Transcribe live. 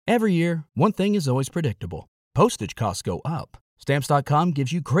Every year, one thing is always predictable. Postage costs go up. Stamps.com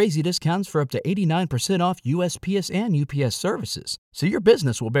gives you crazy discounts for up to 89% off USPS and UPS services, so your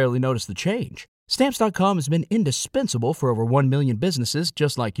business will barely notice the change. Stamps.com has been indispensable for over 1 million businesses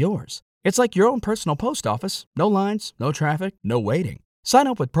just like yours. It's like your own personal post office. No lines, no traffic, no waiting. Sign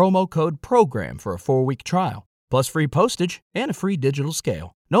up with promo code PROGRAM for a 4-week trial, plus free postage and a free digital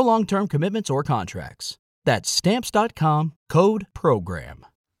scale. No long-term commitments or contracts. That's Stamps.com, code PROGRAM.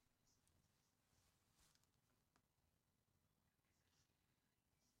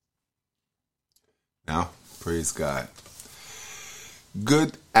 Now, praise God.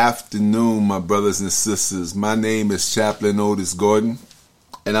 Good afternoon, my brothers and sisters. My name is Chaplain Otis Gordon,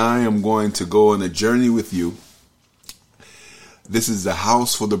 and I am going to go on a journey with you. This is the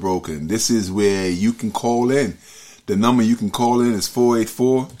house for the broken. This is where you can call in. The number you can call in is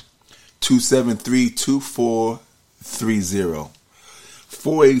 484-273-2430.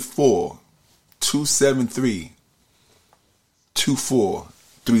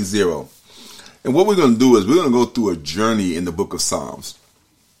 484-273-2430. And what we're going to do is we're going to go through a journey in the book of Psalms.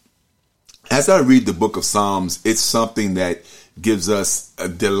 As I read the book of Psalms, it's something that gives us a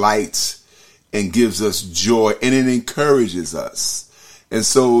delight and gives us joy, and it encourages us. And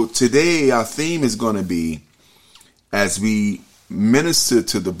so today our theme is going to be, as we minister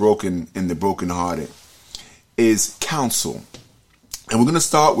to the broken and the brokenhearted, is counsel. And we're going to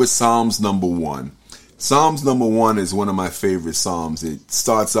start with Psalms number 1. Psalms number 1 is one of my favorite Psalms. It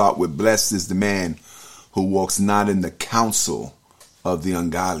starts out with, "Blessed is the man who walks not in the counsel of the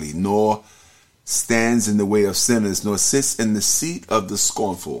ungodly, nor stands in the way of sinners, nor sits in the seat of the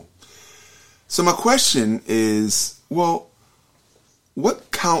scornful." So my question is, well, what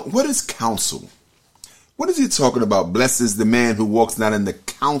is counsel? What is he talking about? Blessed is the man who walks not in the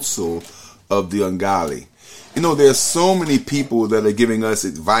counsel of the ungodly. You know, there's so many people that are giving us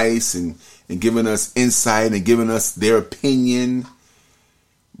advice and giving us insight and giving us their opinion.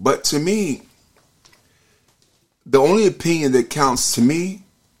 But to me, the only opinion that counts to me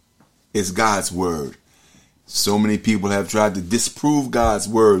is God's word. So many people have tried to disprove God's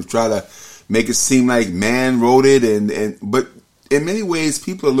word, try to make it seem like man wrote it, but in many ways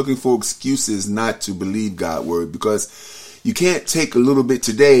people are looking for excuses not to believe God's word, because you can't take a little bit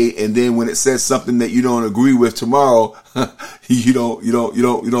today and then when it says something that you don't agree with tomorrow, you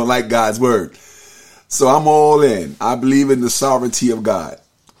don't like God's word. So I'm all in. I believe in the sovereignty of God.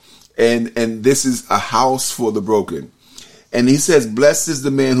 And this is a house for the broken. And he says, "Blessed is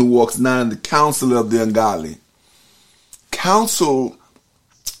the man who walks not in the counsel of the ungodly." Counsel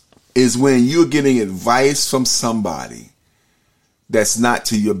is when you're getting advice from somebody that's not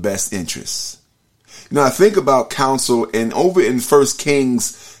to your best interest. Now, I think about counsel, and over in 1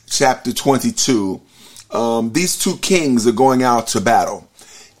 Kings chapter 22, these two kings are going out to battle.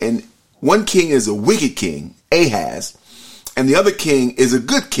 And one king is a wicked king, Ahaz, and the other king is a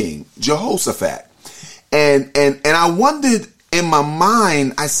good king, Jehoshaphat. And I wondered in my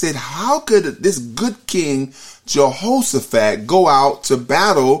mind, I said, how could this good king, Jehoshaphat, go out to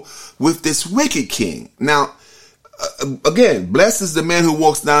battle with this wicked king? Now, again, blessed is the man who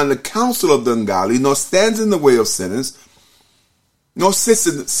walks not in the counsel of the ungodly, nor stands in the way of sinners, nor sits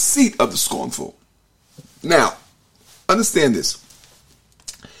in the seat of the scornful. Now, understand this.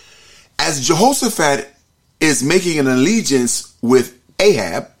 As Jehoshaphat is making an allegiance with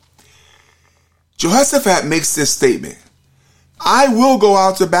Ahab, Jehoshaphat makes this statement: "I will go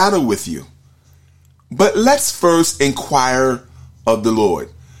out to battle with you, but let's first inquire of the Lord.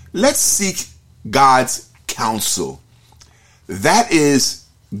 Let's seek God's counsel." That is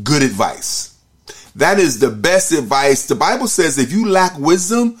good advice. That is the best advice. The Bible says if you lack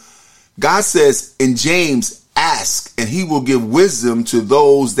wisdom, God says in James, ask and he will give wisdom to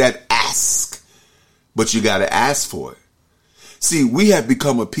those that ask. But you got to ask for it. See, we have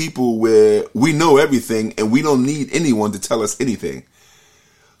become a people where we know everything and we don't need anyone to tell us anything.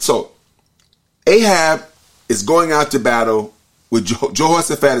 So Ahab is going out to battle with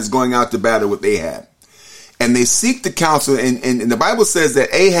Jehoshaphat is going out to battle with Ahab. And they seek the counsel. And the Bible says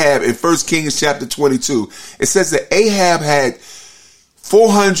that Ahab, in 1 Kings chapter 22, it says that Ahab had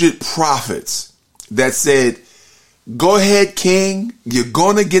 400 prophets that said, "Go ahead, king. You're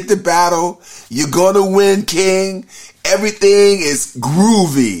going to get the battle. You're going to win, king. Everything is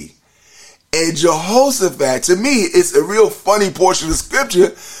groovy." And Jehoshaphat, to me, it's a real funny portion of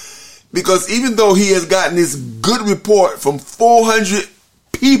scripture, because even though he has gotten this good report from 400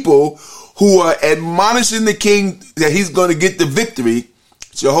 people who are admonishing the king that he's going to get the victory,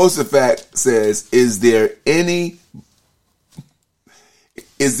 Jehoshaphat says, is there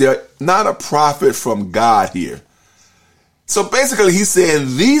not a prophet from God here? So basically he's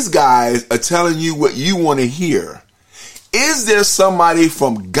saying these guys are telling you what you want to hear. Is there somebody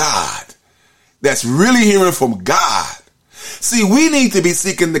from God that's really hearing from God? See, we need to be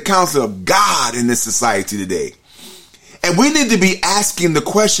seeking the counsel of God in this society today. And we need to be asking the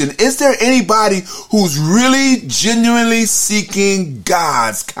question, is there anybody who's really genuinely seeking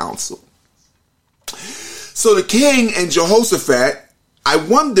God's counsel? So the king and Jehoshaphat, I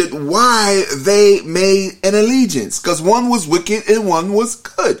wondered why they made an allegiance, because one was wicked and one was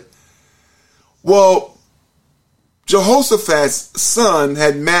good. Well, Jehoshaphat's son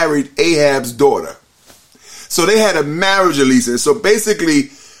had married Ahab's daughter. So they had a marriage allegiance. So basically,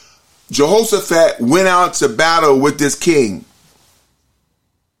 Jehoshaphat went out to battle with this king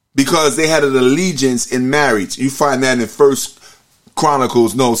because they had an allegiance in marriage. You find that in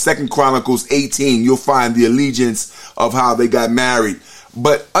Second Chronicles 18. You'll find the allegiance of how they got married.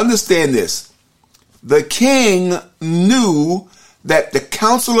 But understand this. The king knew that the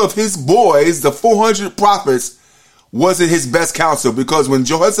counsel of his boys, the 400 prophets, wasn't his best counsel, because when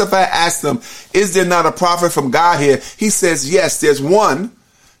Jehoshaphat asked him, is there not a prophet from God here? He says, yes, there's one.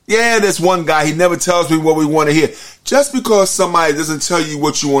 Yeah, there's one guy. He never tells me what we want to hear. Just because somebody doesn't tell you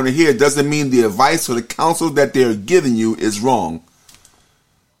what you want to hear doesn't mean the advice or the counsel that they're giving you is wrong.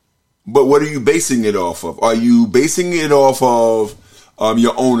 But what are you basing it off of? Are you basing it off of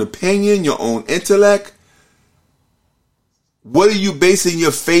your own opinion, your own intellect? What are you basing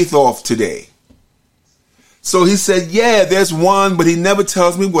your faith off today? So he said, yeah, there's one, but he never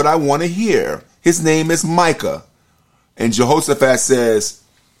tells me what I want to hear. His name is Micah. And Jehoshaphat says,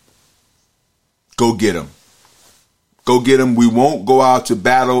 go get him. Go get him. We won't go out to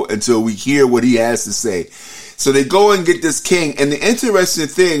battle until we hear what he has to say. So they go and get this king. And the interesting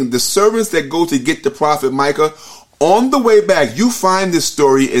thing, the servants that go to get the prophet Micah, on the way back, you find this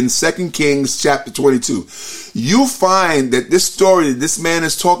story in 2 Kings chapter 22. You find that this story, this man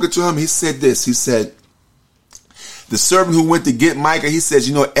is talking to him. He said this. He said, the servant who went to get Micah, he says,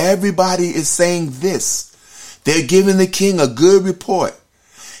 everybody is saying this. They're giving the king a good report.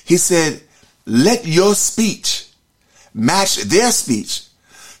 He said, let your speech match their speech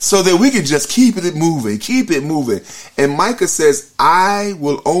so that we can just keep it moving. And Micah says, I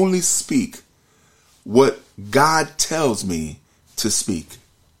will only speak what God tells me to speak.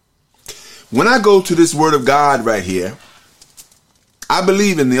 When I go to this word of God right here, I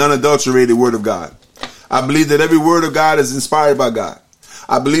believe in the unadulterated word of God. I believe that every word of God is inspired by God.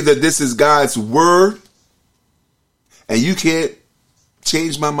 I believe that this is God's word, and you can't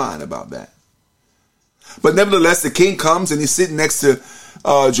change my mind about that. But nevertheless, the king comes and he's sitting next to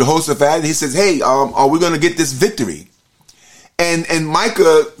Jehoshaphat, and he says, hey, are we going to get this victory? And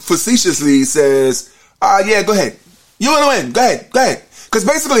Micah facetiously says, yeah, go ahead. You want to win. Go ahead. Because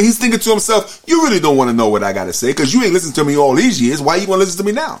basically he's thinking to himself, you really don't want to know what I got to say because you ain't listened to me all these years. Why you want to listen to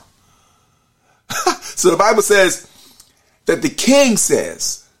me now? So the Bible says that the king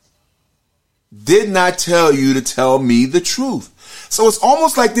says, did not tell you to tell me the truth. So it's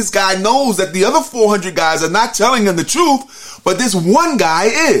almost like this guy knows that the other 400 guys are not telling him the truth, but this one guy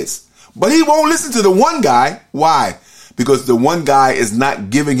is. But he won't listen to the one guy. Why? Because the one guy is not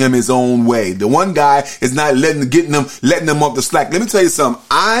giving him his own way. The one guy is not letting them off the slack. Let me tell you something.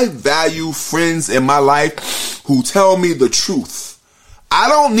 I value friends in my life who tell me the truth. I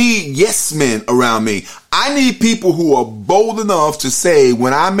don't need yes men around me. I need people who are bold enough to say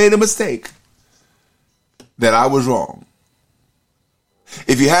when I made a mistake that I was wrong.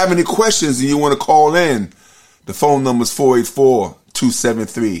 If you have any questions and you want to call in, the phone number is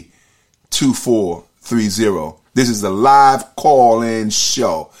 484-273-2430. This is a live call-in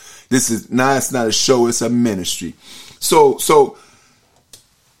show. It's not a show, it's a ministry. So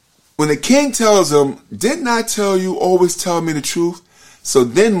when the king tells him, didn't I tell you, always tell me the truth? So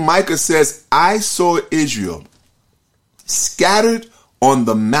then Micah says, I saw Israel scattered on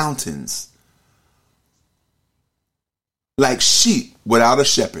the mountains like sheep without a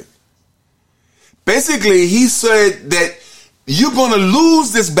shepherd. Basically, he said that you're going to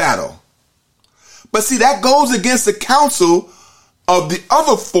lose this battle. But see, that goes against the counsel of the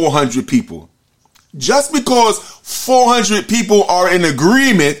other 400 people. Just because 400 people are in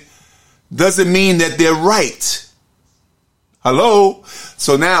agreement doesn't mean that they're right. Hello?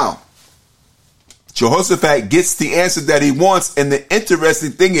 So now, Jehoshaphat gets the answer that he wants, and the interesting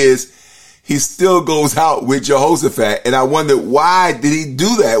thing is, he still goes out with Jehoshaphat. And I wonder, why did he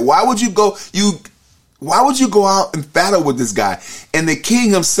do that? Why would you go out and battle with this guy? And the king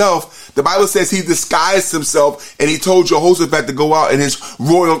himself, the Bible says he disguised himself and he told Jehoshaphat to go out in his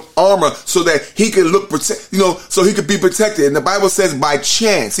royal armor so that he could so he could be protected. And the Bible says by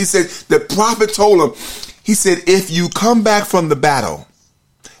chance, he said the prophet told him, He said, if you come back from the battle,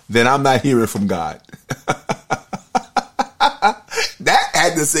 then I'm not hearing from God. That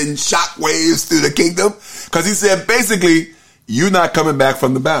had to send shockwaves through the kingdom, because he said, basically, you're not coming back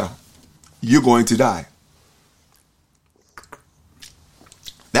from the battle. You're going to die.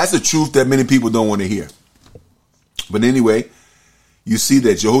 That's the truth that many people don't want to hear. But anyway, you see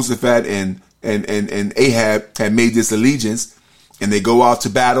that Jehoshaphat and Ahab had made this allegiance, and they go out to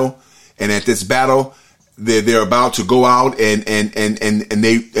battle. And at this battle, they're about to go out, and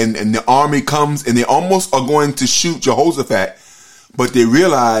the army comes, and they almost are going to shoot Jehoshaphat, but they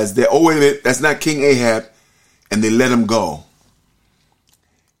realize that, oh, wait a minute, that's not King Ahab, and they let him go.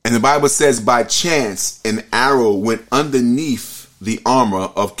 And the Bible says, by chance, an arrow went underneath the armor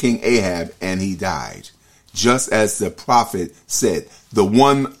of King Ahab, and he died. Just as the prophet said, the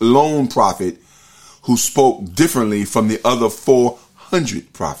one lone prophet who spoke differently from the other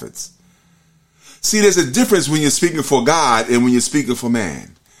 400 prophets. See, there's a difference when you're speaking for God and when you're speaking for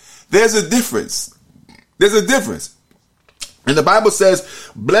man. There's a difference. There's a difference. And the Bible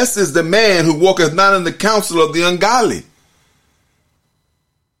says, blessed is the man who walketh not in the counsel of the ungodly,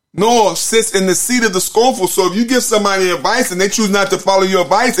 nor sits in the seat of the scornful. So if you give somebody advice and they choose not to follow your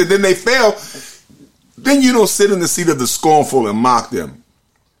advice and then they fail, then you don't sit in the seat of the scornful and mock them.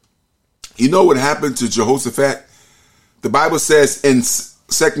 You know what happened to Jehoshaphat? The Bible says in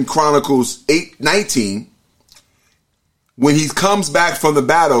 2 Chronicles 8:19, when he comes back from the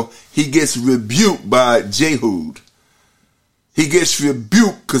battle, he gets rebuked by Jehud. He gets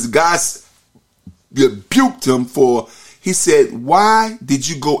rebuked because God rebuked him for, he said, why did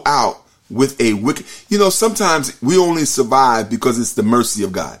you go out with a wicked? You know, sometimes we only survive because it's the mercy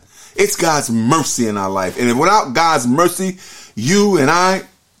of God. It's God's mercy in our life. And if without God's mercy, you and I,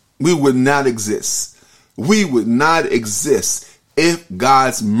 we would not exist. We would not exist if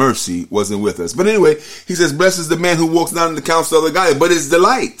God's mercy wasn't with us. But anyway, he says, blessed is the man who walks not in the counsel of the godly, but his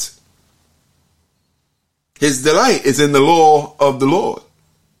delight is in the law of the Lord.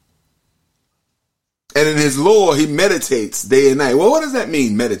 And in his law, he meditates day and night. Well, what does that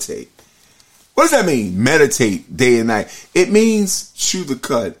mean, meditate? What does that mean, meditate day and night? It means chew the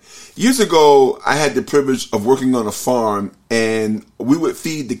cud. Years ago, I had the privilege of working on a farm, and we would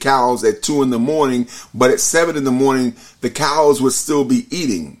feed the cows at 2 a.m, but at 7 a.m, the cows would still be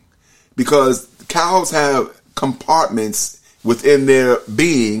eating, because cows have compartments within their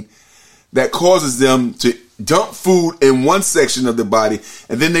being that causes them to dump food in one section of the body,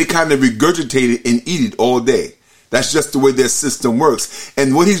 and then they kind of regurgitate it and eat it all day. That's just the way their system works.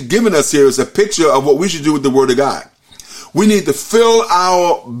 And what he's given us here is a picture of what we should do with the Word of God. We need to fill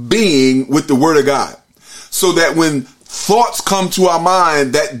our being with the Word of God, so that when thoughts come to our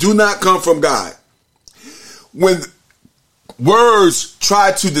mind that do not come from God, when words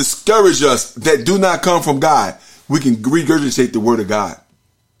try to discourage us that do not come from God, we can regurgitate the Word of God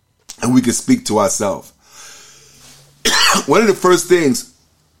and we can speak to ourselves. One of the first things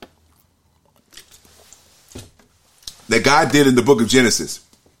that God did in the book of Genesis,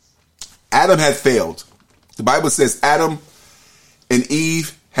 Adam had failed. The Bible says Adam and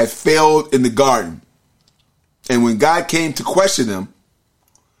Eve had failed in the garden. And when God came to question them,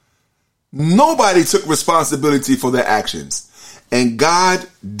 nobody took responsibility for their actions. And God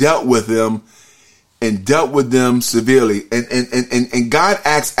dealt with them and dealt with them severely. And God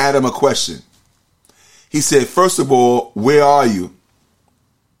asked Adam a question. He said, first of all, where are you?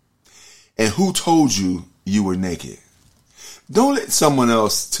 And who told you you were naked? Don't let someone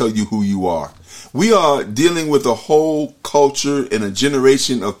else tell you who you are. We are dealing with a whole culture and a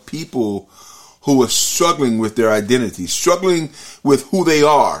generation of people who are struggling with their identity, struggling with who they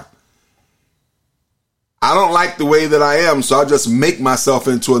are. I don't like the way that I am, so I'll just make myself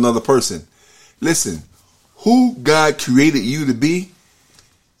into another person. Listen, who God created you to be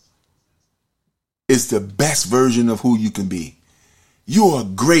is the best version of who you can be. You are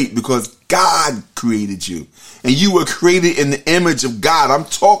great because God created you, and you were created in the image of God. I'm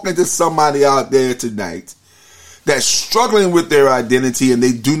talking to somebody out there tonight that's struggling with their identity and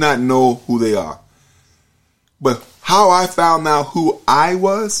they do not know who they are. But how I found out who I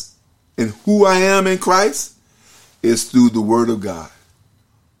was and who I am in Christ is through the Word of God.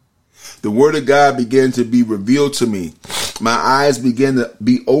 The Word of God began to be revealed to me. My eyes began to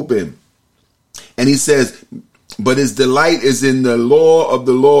be open. And he says, but his delight is in the law of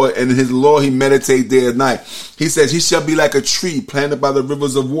the Lord, and in his law he meditates day and night. He says, he shall be like a tree planted by the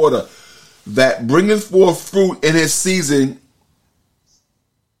rivers of water, that bringeth forth fruit in his season.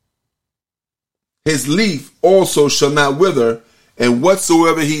 His leaf also shall not wither, and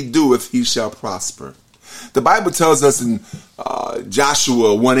whatsoever he doeth, he shall prosper. The Bible tells us in Joshua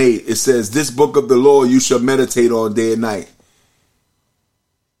 1:8, it says, this book of the law you shall meditate on day and night.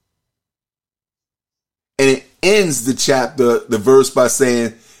 And it ends the chapter, the verse, by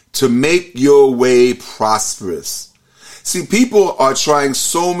saying, to make your way prosperous. See, people are trying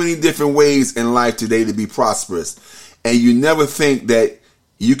so many different ways in life today to be prosperous. And you never think that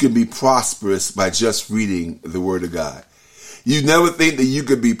you can be prosperous by just reading the Word of God. You never think that you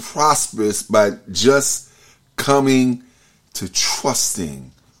could be prosperous by just coming to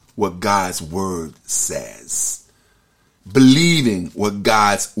trusting what God's Word says. Believing what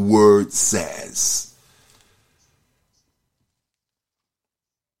God's Word says.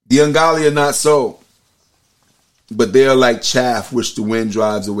 The ungodly are not so, but they are like chaff which the wind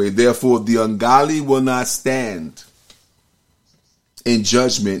drives away. Therefore, the ungodly will not stand in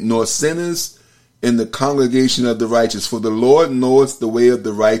judgment, nor sinners in the congregation of the righteous. For the Lord knoweth the way of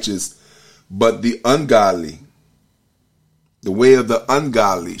the righteous, but the way of the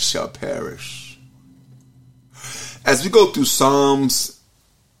ungodly shall perish. As we go through Psalms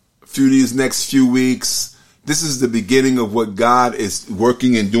through these next few weeks, this is the beginning of what God is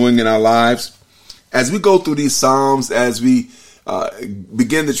working and doing in our lives. As we go through these Psalms, as we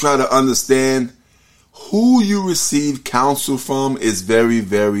begin to try to understand who you receive counsel from is very,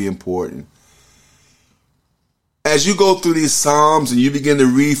 very important. As you go through these Psalms and you begin to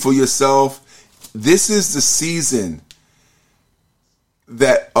read for yourself, this is the season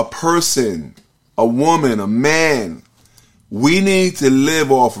that a person, a woman, a man, we need to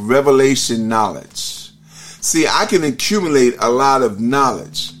live off revelation knowledge. See, I can accumulate a lot of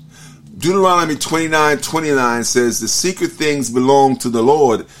knowledge. Deuteronomy 29:29 says, the secret things belong to the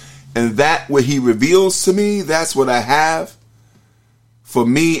Lord, and that what he reveals to me, that's what I have for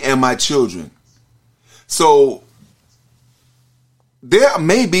me and my children. So there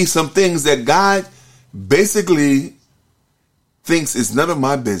may be some things that God basically thinks is none of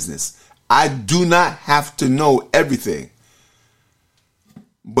my business. I do not have to know everything.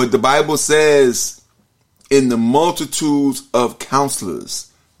 But the Bible says, in the multitudes of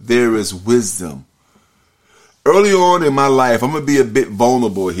counselors, there is wisdom. Early on in my life, I'm going to be a bit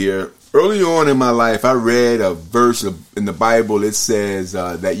vulnerable here. Early on in my life, I read a verse in the Bible. It says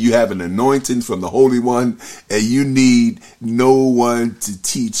that you have an anointing from the Holy One and you need no one to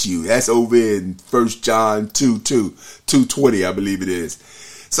teach you. That's over in 1 John 2:20, I believe it is.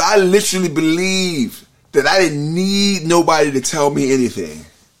 So I literally believe that I didn't need nobody to tell me anything.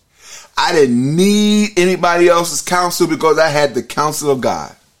 I didn't need anybody else's counsel because I had the counsel of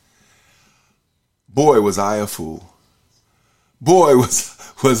God. Boy, was I a fool. Boy,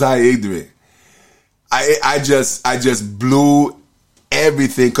 was I ignorant. I just blew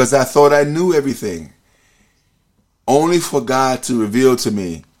everything because I thought I knew everything. Only for God to reveal to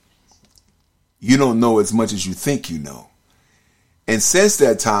me, you don't know as much as you think you know. And since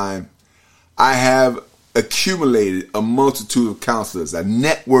that time, I have accumulated a multitude of counselors, a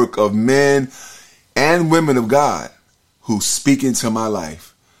network of men and women of God who speak into my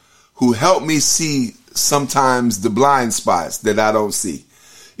life, who help me see sometimes the blind spots that I don't see.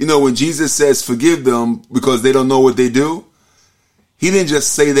 You know, when Jesus says, forgive them because they don't know what they do, he didn't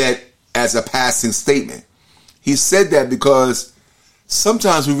just say that as a passing statement. He said that because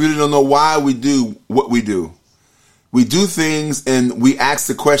sometimes we really don't know why we do what we do. We do things and we ask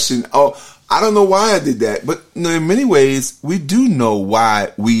the question, oh, I don't know why I did that. But in many ways, we do know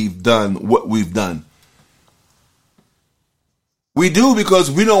why we've done what we've done. We do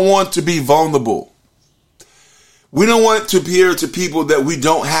because we don't want to be vulnerable. We don't want to appear to people that we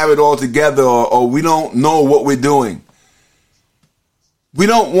don't have it all together or we don't know what we're doing. We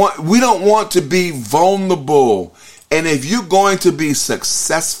don't want to be vulnerable. And if you're going to be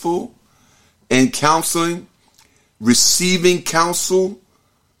successful in counseling, receiving counsel,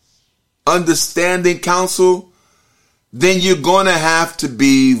 understanding counsel, then you're going to have to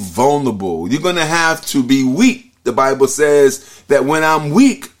be vulnerable. You're going to have to be weak. The Bible says that when I'm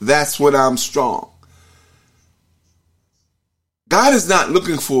weak, that's when I'm strong. God is not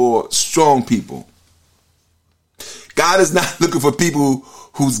looking for strong people. God is not looking for people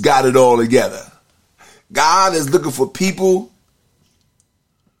who's got it all together. God is looking for people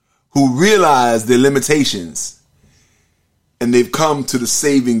who realize their limitations and they've come to the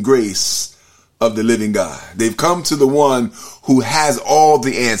saving grace of the living God. They've come to the one who has all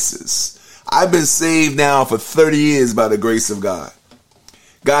the answers. I've been saved now for 30 years by the grace of God.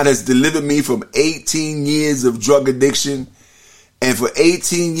 God has delivered me from 18 years of drug addiction. And for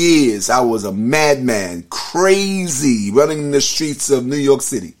 18 years, I was a madman, crazy, running in the streets of New York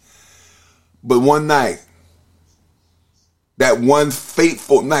City. But one night, that one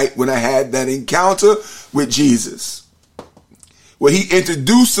fateful night when I had that encounter with Jesus, where he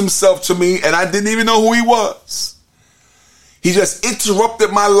introduced himself to me and I didn't even know who he was. He just interrupted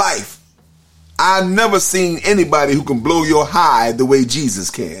my life. I've never seen anybody who can blow your high the way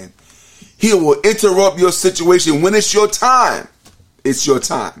Jesus can. He will interrupt your situation when it's your time. It's your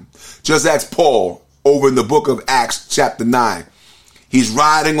time. Just ask Paul over in the book of Acts chapter 9. He's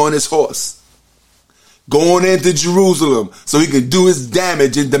riding on his horse, going into Jerusalem so he can do his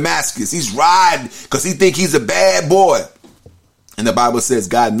damage in Damascus. He's riding because he thinks he's a bad boy. And the Bible says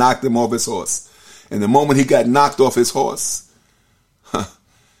God knocked him off his horse. And the moment he got knocked off his horse,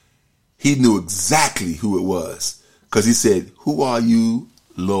 he knew exactly who it was, because he said, "Who are you,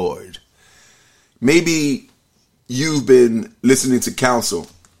 Lord?" Maybe you've been listening to counsel.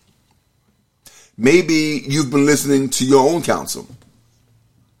 Maybe you've been listening to your own counsel.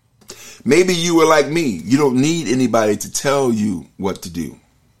 Maybe you were like me. You don't need anybody to tell you what to do.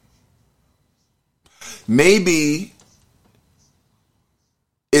 Maybe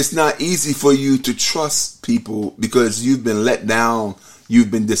it's not easy for you to trust people because you've been let down,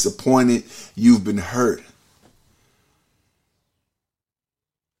 you've been disappointed, you've been hurt.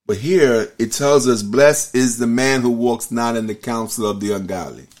 But here it tells us, blessed is the man who walks not in the counsel of the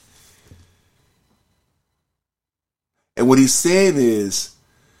ungodly. And what he's saying is,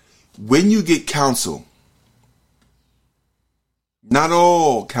 when you get counsel, not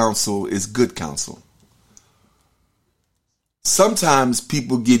all counsel is good counsel. Sometimes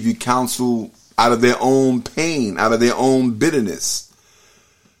people give you counsel out of their own pain, out of their own bitterness.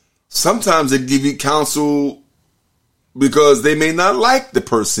 Sometimes they give you counsel because they may not like the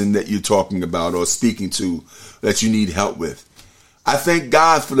person that you're talking about or speaking to that you need help with. I thank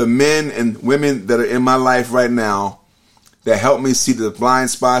God for the men and women that are in my life right now that help me see the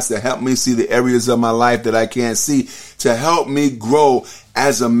blind spots, that help me see the areas of my life that I can't see, to help me grow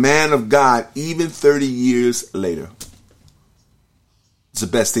as a man of God even 30 years later. It's the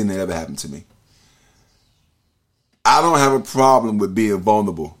best thing that ever happened to me. I don't have a problem with being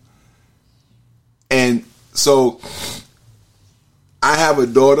vulnerable. And so I have a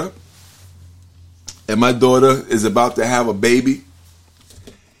daughter, and my daughter is about to have a baby.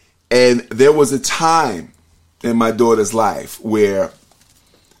 And there was a time in my daughter's life where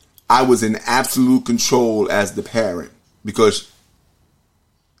I was in absolute control as the parent, because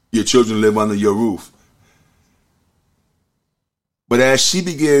your children live under your roof. But as she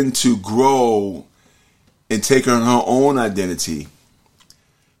began to grow and take on her own identity,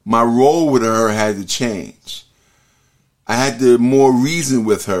 my role with her had to change. I had to more reason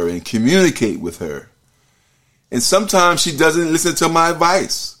with her and communicate with her. And sometimes she doesn't listen to my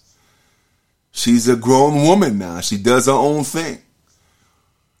advice. She's a grown woman now. She does her own thing.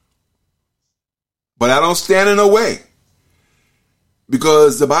 But I don't stand in her way,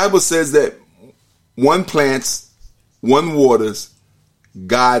 because the Bible says that one plants, one waters,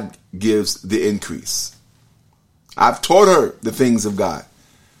 God gives the increase. I've taught her the things of God.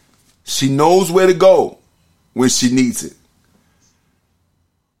 She knows where to go when she needs it.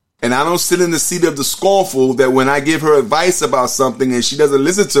 And I don't sit in the seat of the scornful that when I give her advice about something and she doesn't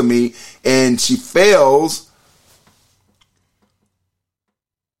listen to me and she fails.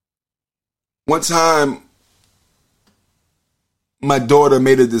 One time, my daughter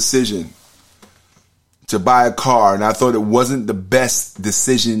made a decision to buy a car, and I thought it wasn't the best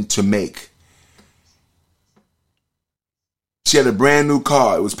decision to make. She had a brand new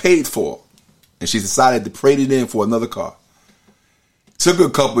car. It was paid for, and she decided to trade it in for another car. It took her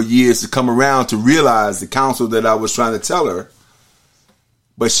a couple of years to come around to realize the counsel that I was trying to tell her,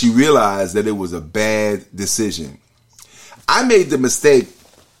 but she realized that it was a bad decision. I made the mistake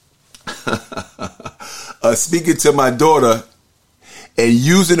of speaking to my daughter and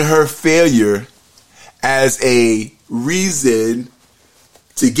using her failure as a reason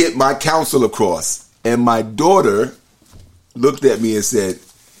to get my counsel across. And my daughter looked at me and said,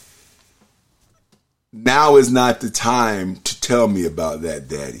 "Now is not the time to tell me about that,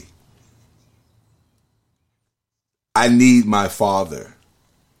 Daddy. I need my father."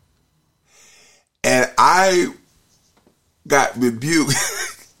 And I got rebuked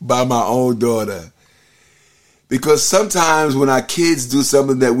by my own daughter. Because sometimes when our kids do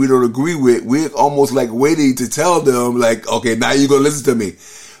something that we don't agree with, we're almost like waiting to tell them, like, okay, now you're going to listen to me.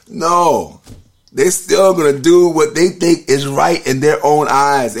 No, they're still going to do what they think is right in their own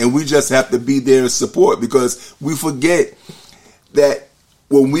eyes. And we just have to be their support, because we forget that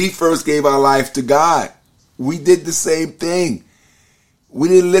when we first gave our life to God, we did the same thing. We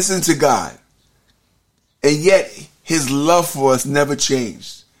didn't listen to God. And yet his love for us never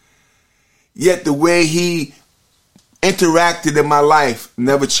changed. Yet the way he interacted in my life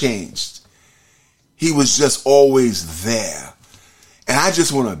never changed. He was just always there. And I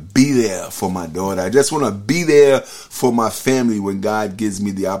just want to be there for my daughter. I just want to be there for my family when God gives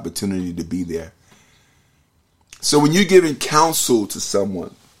me the opportunity to be there. So when you're giving counsel to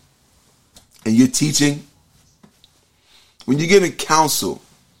someone and you're teaching, when you're giving counsel,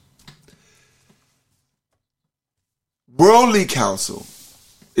 worldly counsel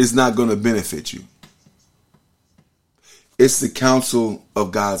is not going to benefit you. It's the counsel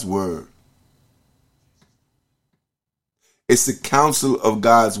of God's word. It's the counsel of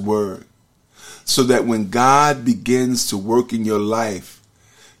God's word. So that when God begins to work in your life,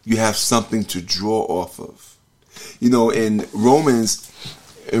 you have something to draw off of. You know, in Romans,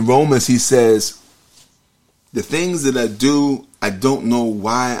 he says, the things that I do, I don't know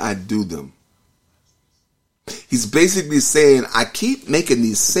why I do them. He's basically saying, I keep making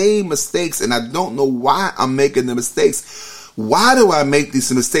these same mistakes and I don't know why I'm making the mistakes. Why do I make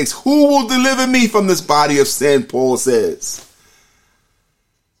these mistakes? Who will deliver me from this body of sin? Paul says.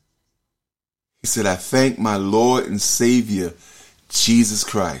 He said, I thank my Lord and Savior, Jesus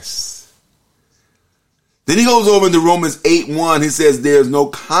Christ. Then he goes over into Romans 8:1. He says, there is no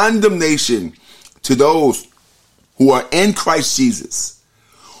condemnation to those who are in Christ Jesus,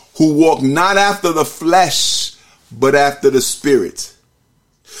 who walk not after the flesh, but after the Spirit.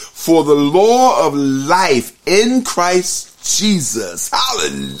 For the law of life in Christ Jesus,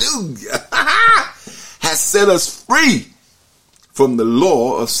 hallelujah, has set us free from the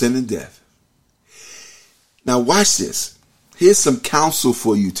law of sin and death. Now watch this. Here's some counsel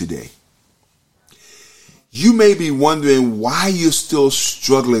for you today. You may be wondering why you're still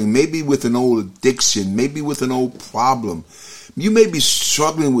struggling, maybe with an old addiction, maybe with an old problem. You may be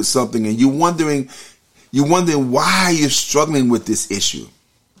struggling with something and you're wondering why you're struggling with this issue.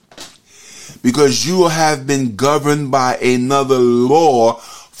 Because you have been governed by another law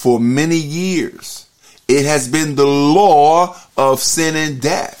for many years. It has been the law of sin and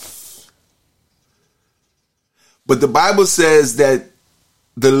death. But the Bible says that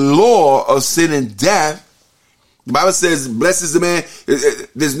the law of sin and death, the Bible says, blessed is the man,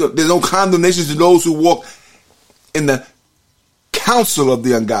 there's no condemnation to those who walk in the counsel of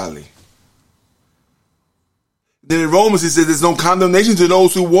the ungodly. Then in Romans, he says, there's no condemnation to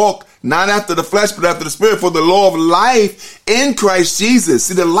those who walk not after the flesh, but after the Spirit, for the law of life in Christ Jesus.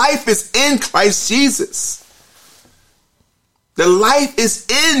 See, the life is in Christ Jesus. The life is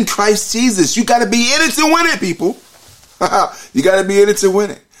in Christ Jesus. You got to be in it to win it, people. You got to be in it to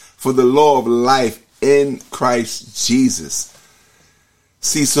win it. For the law of life in Christ Jesus.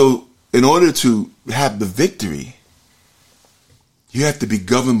 See, so in order to have the victory, you have to be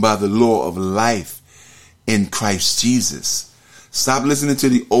governed by the law of life in Christ Jesus. Stop listening to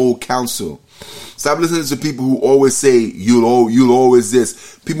the old counsel. Stop listening to people who always say, you'll always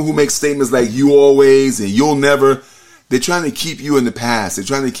this. People who make statements like you always and you'll never. They're trying to keep you in the past. They're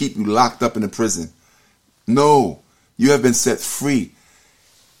trying to keep you locked up in a prison. No, you have been set free.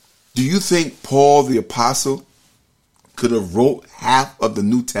 Do you think Paul the apostle could have wrote half of the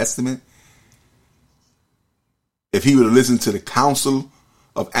New Testament if he would have listened to the counsel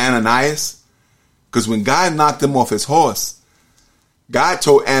of Ananias? Because when God knocked him off his horse, God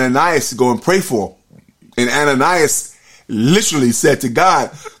told Ananias to go and pray for him. And Ananias literally said to God,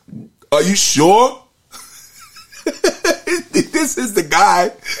 are you sure? This is the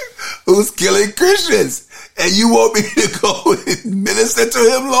guy who's killing Christians. And you want me to go and minister to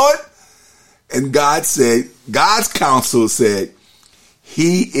him, Lord? And God said, God's counsel said,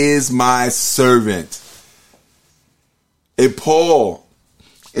 he is my servant. And Paul,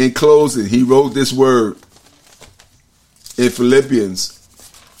 in closing, he wrote this word in Philippians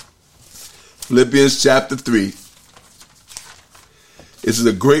chapter 3. This is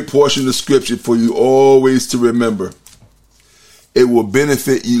a great portion of scripture for you always to remember. It will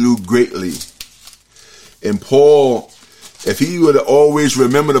benefit you greatly. And Paul, if he would have always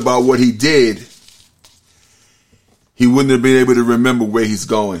remembered about what he did, he wouldn't have been able to remember where he's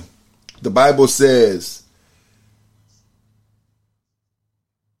going. The Bible says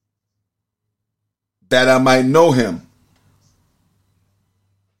that I might know him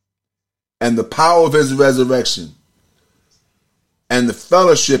and the power of his resurrection and the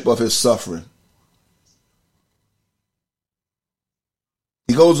fellowship of his suffering.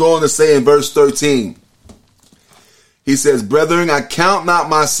 He goes on to say in verse 13, he says, brethren, I count not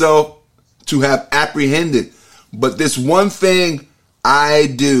myself to have apprehended, but this one thing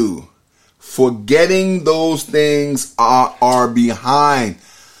I do, forgetting those things are behind,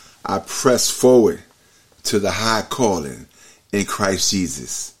 I press forward to the high calling in Christ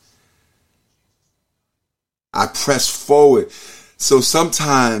Jesus. I press forward. So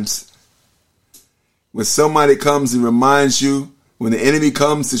sometimes when somebody comes and reminds you When the enemy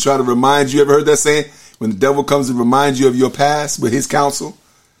comes to try to remind you, ever heard that saying? When the devil comes to remind you of your past with his counsel,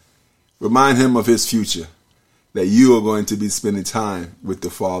 remind him of his future, that you are going to be spending time with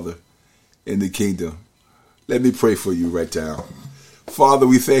the Father in the kingdom. Let me pray for you right now. Father,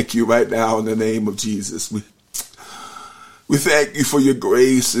 we thank you right now in the name of Jesus. We thank you for your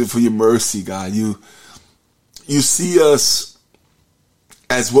grace and for your mercy, God. You see us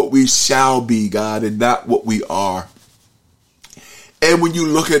as what we shall be, God, and not what we are. And when you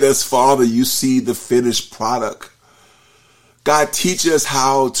look at us, Father, you see the finished product. God, teach us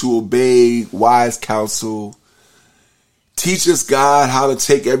how to obey wise counsel. Teach us, God, how to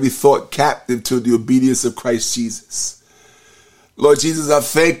take every thought captive to the obedience of Christ Jesus. Lord Jesus, I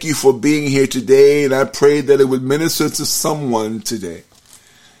thank you for being here today, and I pray that it would minister to someone today.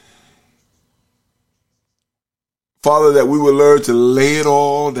 Father, that we will learn to lay it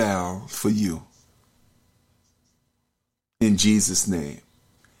all down for you. In Jesus' name,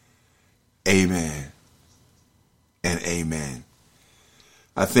 amen and amen.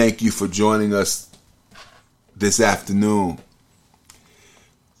 I thank you for joining us this afternoon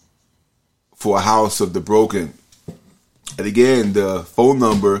for a House of the Broken. And again, the phone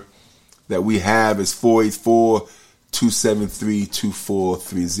number that we have is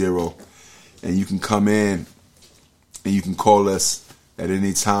 484-273-2430. And you can come in and you can call us at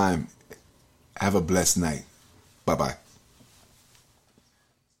any time. Have a blessed night. Bye-bye.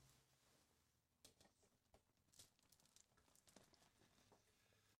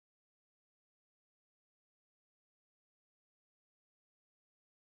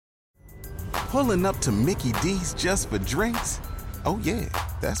 Pulling up to Mickey D's just for drinks? Oh yeah,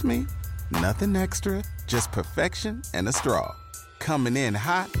 that's me. Nothing extra, just perfection and a straw. Coming in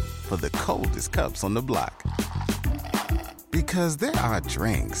hot for the coldest cups on the block. Because there are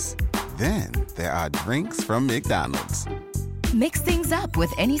drinks. Then there are drinks from McDonald's. Mix things up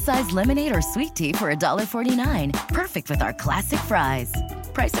with any size lemonade or sweet tea for $1.49. Perfect with our classic fries.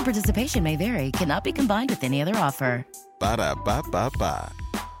 Price and participation may vary. Cannot be combined with any other offer. Ba-da-ba-ba-ba.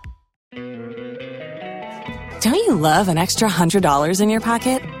 Don't you love an extra $100 in your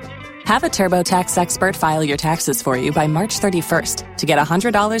pocket? Have a TurboTax expert file your taxes for you by March 31st to get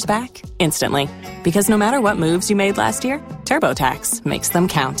 $100 back instantly. Because no matter what moves you made last year, TurboTax makes them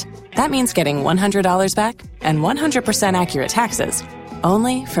count. That means getting $100 back and 100% accurate taxes,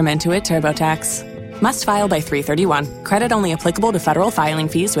 only from Intuit TurboTax. Must file by 3/31. Credit only applicable to federal filing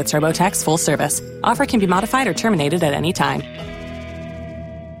fees with TurboTax full service. Offer can be modified or terminated at any time.